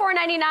just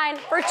 $34.99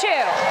 for 2.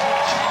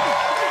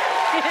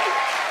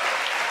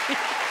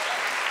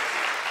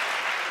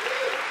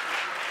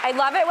 I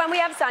love it when we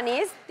have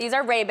sunnies. These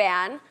are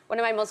Ray-Ban, one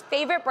of my most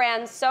favorite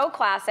brands, so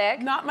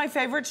classic. not my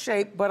favorite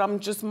shape, but I'm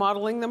just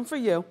modeling them for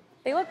you.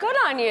 They look good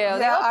on you.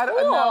 Yeah, they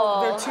look cool.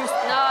 No, they're too...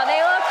 No,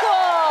 they look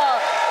cool.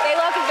 They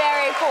look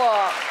very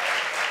cool.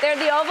 They're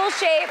the oval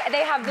shape.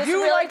 They have this You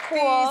really like cool.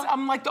 these?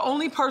 I'm like the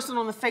only person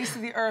on the face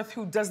of the earth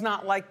who does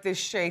not like this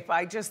shape.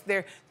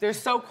 They're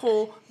so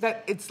cool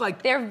that it's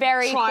like They're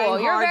very trying cool.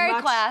 You're hard very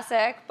much.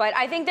 classic, but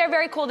I think they're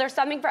very cool. There's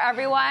something for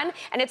everyone,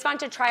 and it's fun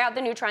to try out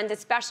the new trends,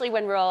 especially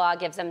when Rue La La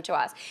gives them to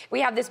us.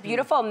 We have this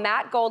beautiful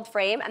matte gold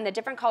frame and the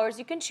different colors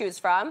you can choose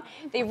from.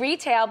 They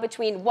retail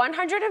between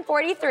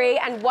 $143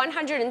 and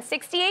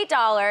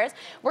 $168.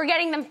 We're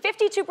getting them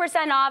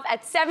 52% off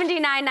at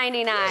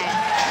 $79.99.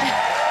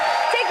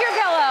 Take your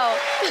pillow.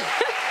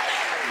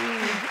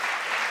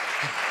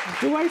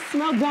 Do I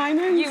smell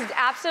diamonds? You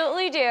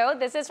absolutely do.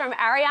 This is from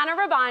Ariana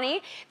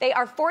Rabbani. They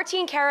are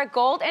 14-karat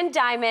gold and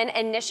diamond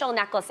initial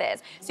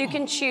necklaces. So you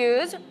can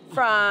choose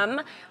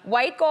from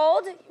white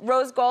gold,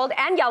 rose gold,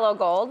 and yellow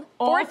gold.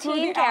 All through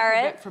the 14-karat.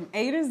 alphabet from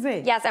A to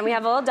Z. Yes, and we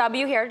have a little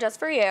W here just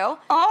for you.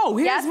 Oh,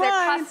 here's yes, mine.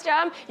 they're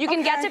custom. You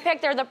can get Okay. to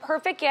pick. They're the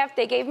perfect gift.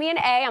 They gave me an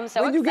A. I'm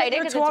so When you get excited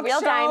your because it's talk real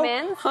show,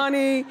 diamonds.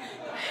 honey.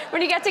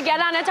 When you get to get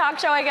on a talk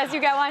show, I guess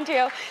you get one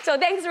too. So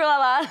thanks, Rue La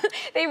La.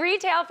 They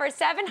retail for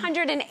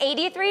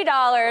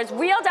 $783.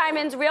 Real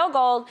diamonds, real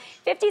gold.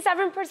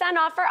 57%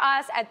 off for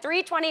us at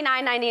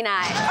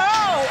 $329.99.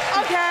 Oh,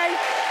 okay.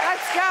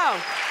 Let's go.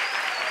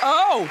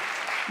 Oh,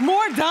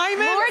 More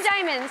diamonds? More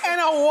diamonds. And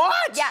a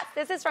what? Yes,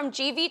 this is from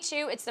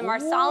GV2. It's the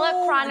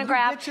Marsala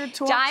Chronograph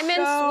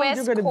Diamond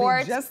Swiss You're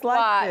Quartz just like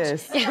watch.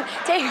 this.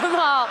 Take them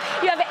all.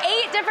 You have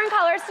 8 different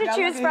colors to Now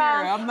choose look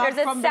at here. I'm from. not There's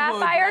a from the hood, but I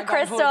sapphire got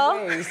crystal.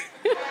 hood ways.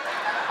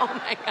 Oh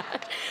my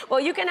God. Well,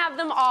 you can have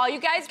them all. You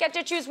guys get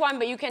to choose one,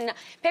 but you can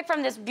pick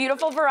from this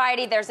beautiful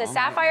variety. There's a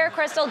sapphire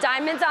crystal,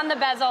 diamonds on the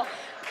bezel,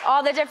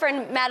 all the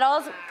different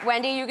metals.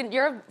 Wendy,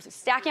 you're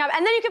stacking up,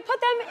 and then you can put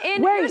them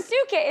in your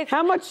suitcase.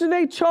 How much do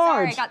they charge?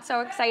 Sorry, I got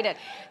so excited.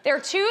 They're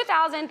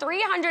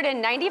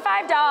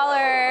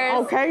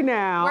 $2,395. Okay,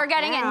 now. We're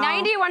getting it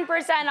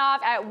 91%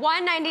 off at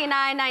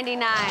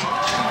 $199.99.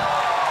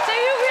 So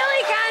you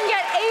really can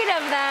get 8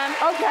 of them.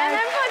 Okay. And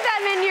then put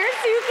them in your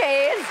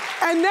suitcase.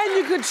 And then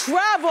you could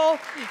travel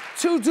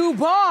to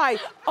Dubai.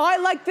 I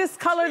like this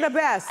color the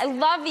best. I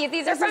love these.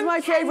 These are from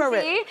my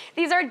favorite. Kenzie.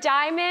 These are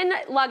diamond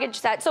luggage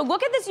sets. So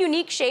look at this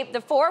unique shape,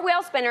 the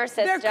 4-wheel spinner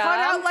system. They're cut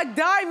out like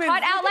diamonds.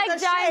 Cut out Look at like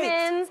the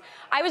diamonds.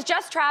 I was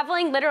just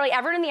traveling. Literally,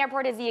 everyone in the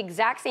airport has the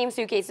exact same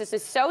suitcase. This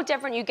is so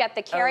different. You get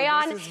the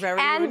carry-on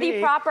and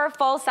the proper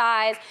full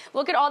size.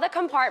 Look at all the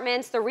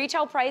compartments. The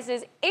retail price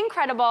is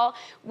incredible.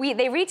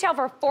 They retail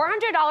for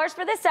 $400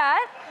 for the set.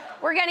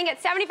 We're getting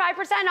it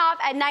 75% off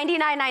at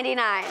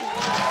 $99.99.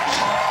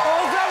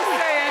 All I'm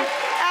saying,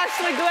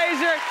 Ashley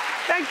Glazier,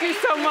 thank you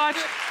so much.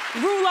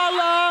 Rue la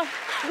la,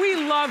 we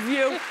love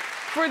you.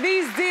 For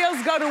these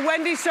deals, go to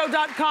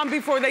wendyshow.com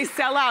before they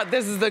sell out.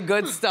 This is the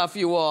good stuff,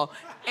 you all.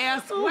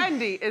 Ask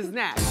Wendy is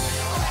next.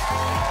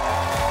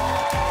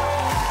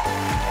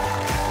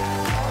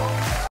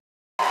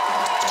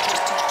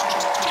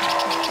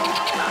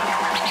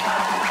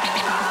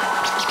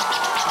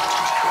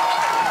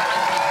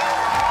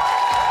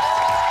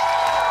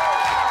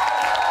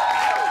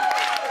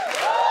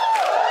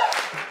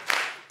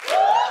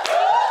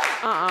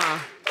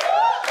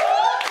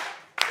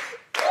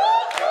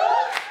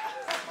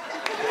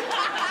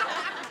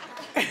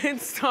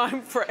 It's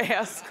time for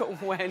Ask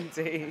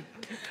Wendy.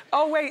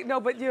 Oh, wait, no,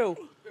 but you.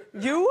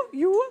 You?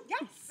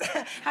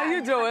 Yes. How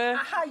you doing?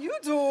 How you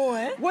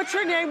doing? What's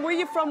your name? Where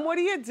you from? What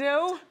do you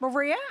do?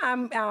 Maria.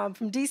 I'm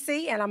from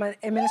D.C. and I'm an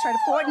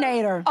administrative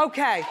coordinator.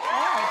 Okay.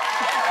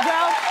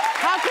 Well,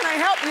 how can I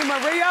help you,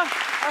 Maria?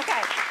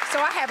 Okay.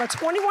 So I have a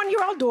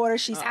 21-year-old daughter.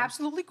 She's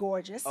absolutely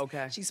gorgeous.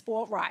 Okay. She's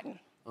spoiled rotten.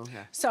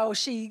 Okay. So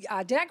she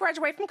did not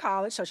graduate from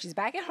college, so she's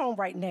back at home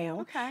right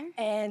now. Okay.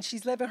 And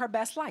she's living her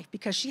best life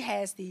because she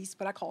has these,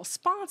 what I call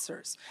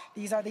sponsors.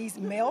 These are these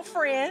male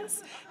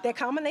friends that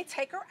come and they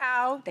take her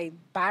out, they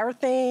buy her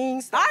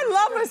things. I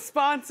love a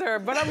sponsor,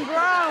 but I'm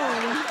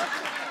grown.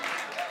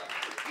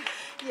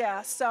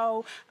 Yeah,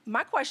 so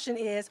my question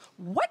is,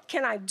 what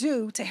can I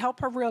do to help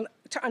her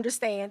to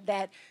understand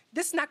that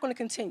this is not going to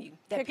continue?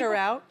 Kick her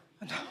out?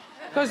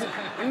 Because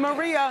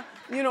Maria,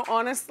 you know,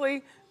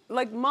 honestly,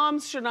 like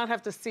moms should not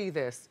have to see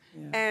this.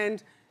 Yeah.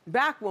 And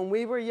back when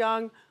we were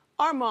young,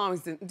 our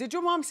moms didn't. Did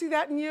your mom see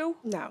that in you?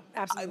 No,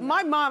 absolutely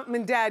My mom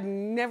and dad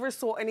never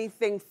saw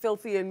anything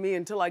filthy in me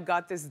until I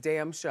got this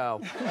damn show.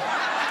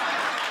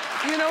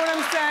 You know what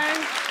I'm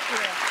saying?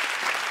 Yeah.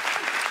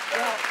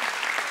 Well,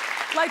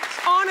 like,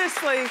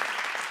 honestly,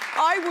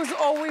 I was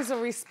always a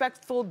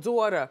respectful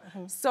daughter.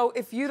 So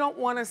if you don't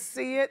want to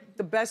see it,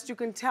 the best you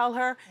can tell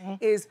her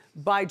is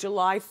by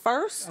July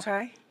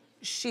 1st,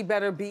 she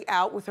better be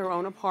out with her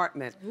own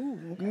apartment. Ooh,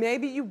 okay.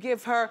 Maybe you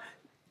give her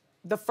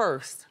the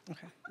first,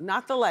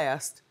 not the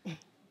last,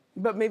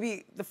 but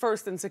maybe the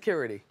first in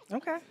security.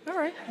 Okay, all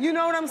right. You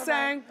know what I'm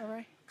saying? All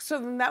right. So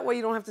then that way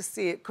you don't have to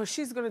see it, because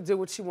she's gonna do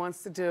what she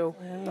wants to do.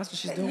 That's what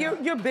she's doing.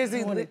 You're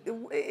busy.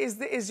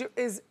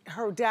 Is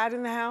her dad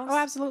in the house? Oh,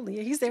 absolutely.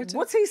 Yeah, he's there too.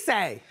 What's he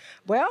say?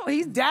 Well,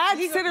 Dad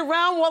sit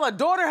around while a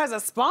daughter has a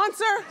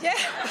sponsor? Yeah.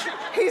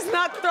 He's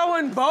not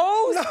throwing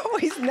bows? No,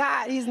 he's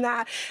not. He's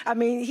not. I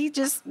mean, he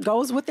just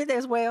goes with it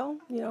as well.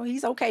 You know,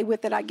 he's okay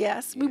with it, I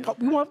guess. We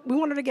want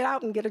her to get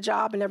out and get a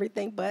job and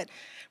everything, but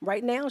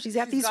right now she's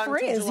got these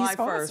friends, these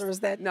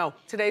sponsors that. No,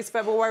 today's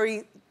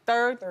February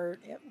 3rd? 3rd,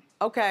 yep.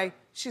 Okay,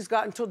 she's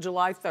got until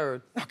July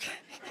 3rd. Okay.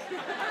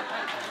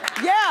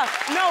 Yeah,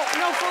 no,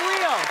 for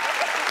real.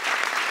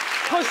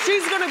 Because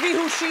she's gonna be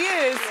who she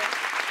is,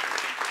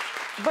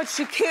 but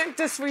she can't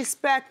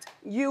disrespect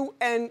you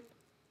and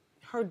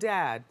her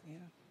dad.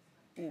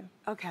 Yeah.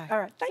 Okay. All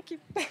right, thank you.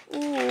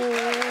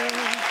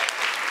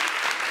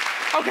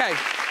 Okay,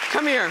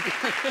 come here,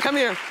 come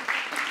here.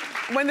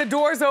 When the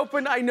doors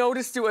opened, I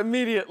noticed you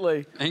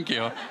immediately. Thank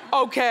you.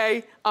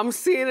 Okay, I'm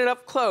seeing it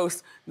up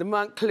close. The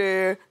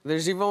Montclair, the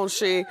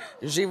Givenchy.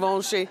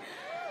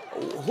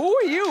 Who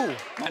are you?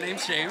 My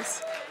name's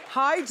James.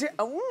 Hi,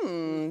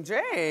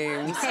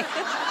 James.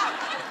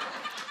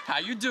 How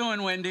you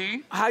doing,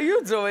 Wendy? How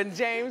you doing,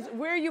 James?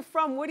 Where are you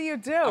from? What do you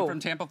do? I'm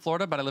from Tampa,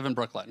 Florida, but I live in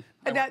Brooklyn.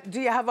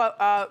 Do you have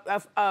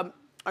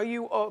are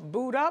you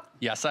booed up?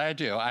 Yes, I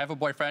do. I have a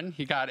boyfriend.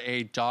 He got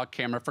a dog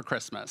camera for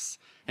Christmas,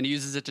 and he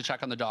uses it to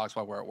check on the dogs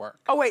while we're at work.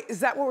 Oh, wait, is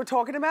that what we're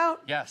talking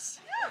about? Yes.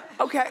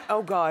 Okay,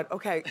 oh God,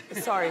 okay,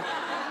 sorry.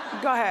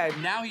 Go ahead.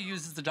 Now he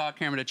uses the dog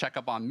camera to check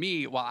up on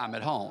me while I'm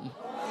at home.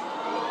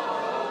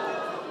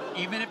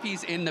 Even if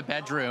he's in the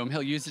bedroom,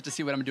 he'll use it to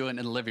see what I'm doing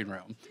in the living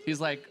room.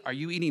 He's like, are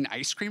you eating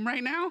ice cream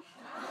right now?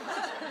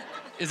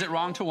 Is it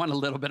wrong to want a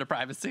little bit of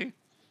privacy?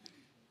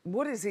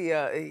 What is he,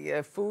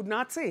 a food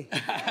Nazi?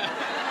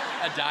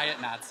 A diet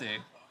Nazi.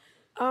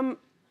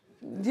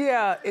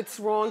 Yeah, it's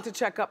wrong to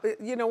check up.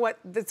 You know what?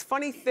 That's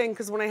funny thing,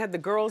 because when I had the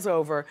girls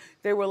over,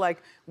 they were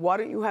like, why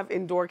don't you have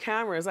indoor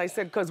cameras? I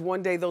said, because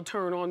one day they'll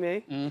turn on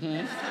me.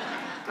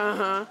 Mm-hmm.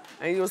 Uh-huh.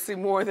 And you'll see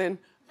more than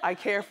I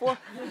care for.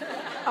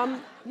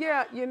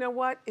 Yeah, you know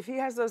what? If he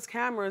has those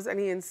cameras and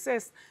he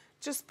insists,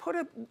 just put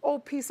an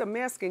old piece of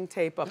masking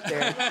tape up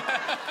there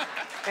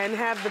and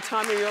have the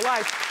time of your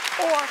life.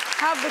 Or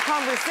have the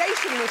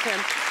conversation with him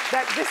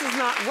that this is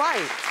not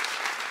right.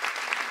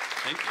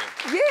 Thank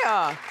you.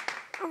 Yeah.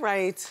 All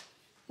right.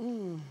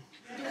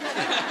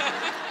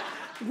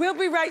 We'll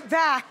be right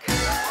back.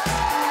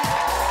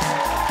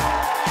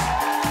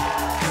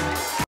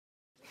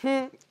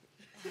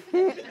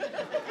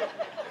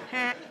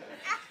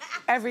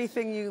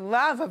 Everything you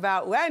love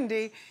about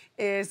Wendy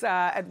is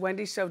at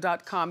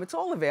wendyshow.com. It's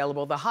all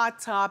available. The hot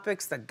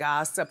topics, the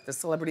gossip, the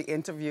celebrity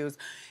interviews.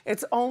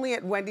 It's only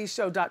at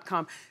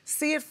wendyshow.com.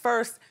 See it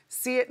first,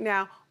 see it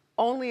now,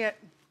 only at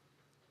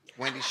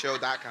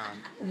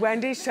wendyshow.com.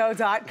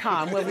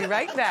 wendyshow.com. We'll be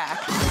right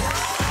back.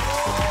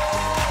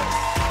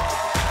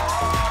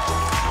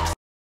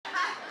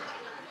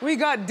 We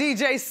got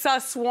DJ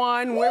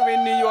Sus1. We're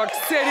in New York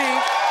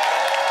City.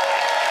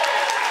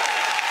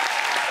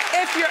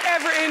 If you're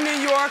ever in New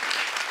York,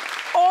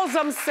 all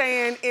I'm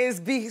saying is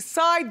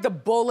beside the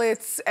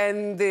bullets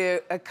and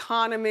the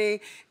economy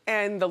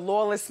and the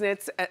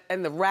lawlessness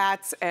and the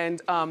rats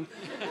and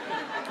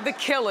the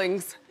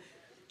killings,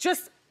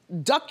 just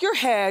duck your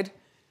head,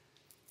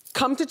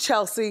 come to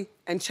Chelsea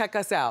and check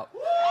us out.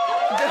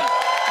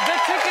 The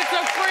tickets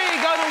are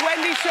free. Go to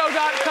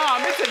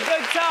wendyshow.com. It's a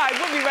good time.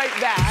 We'll be right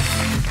back.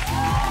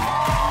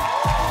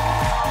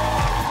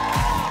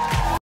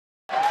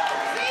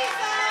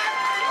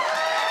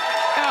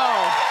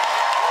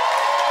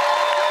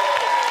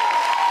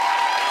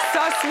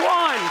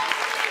 Sus1,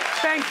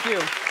 thank you.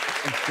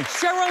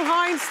 Cheryl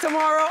Hines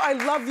tomorrow. I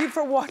love you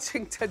for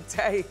watching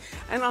today,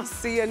 and I'll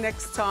see you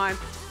next time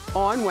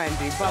on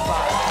Wendy.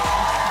 Bye-bye.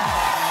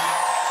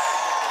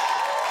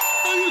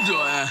 How you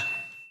doing?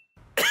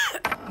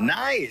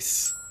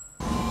 Nice.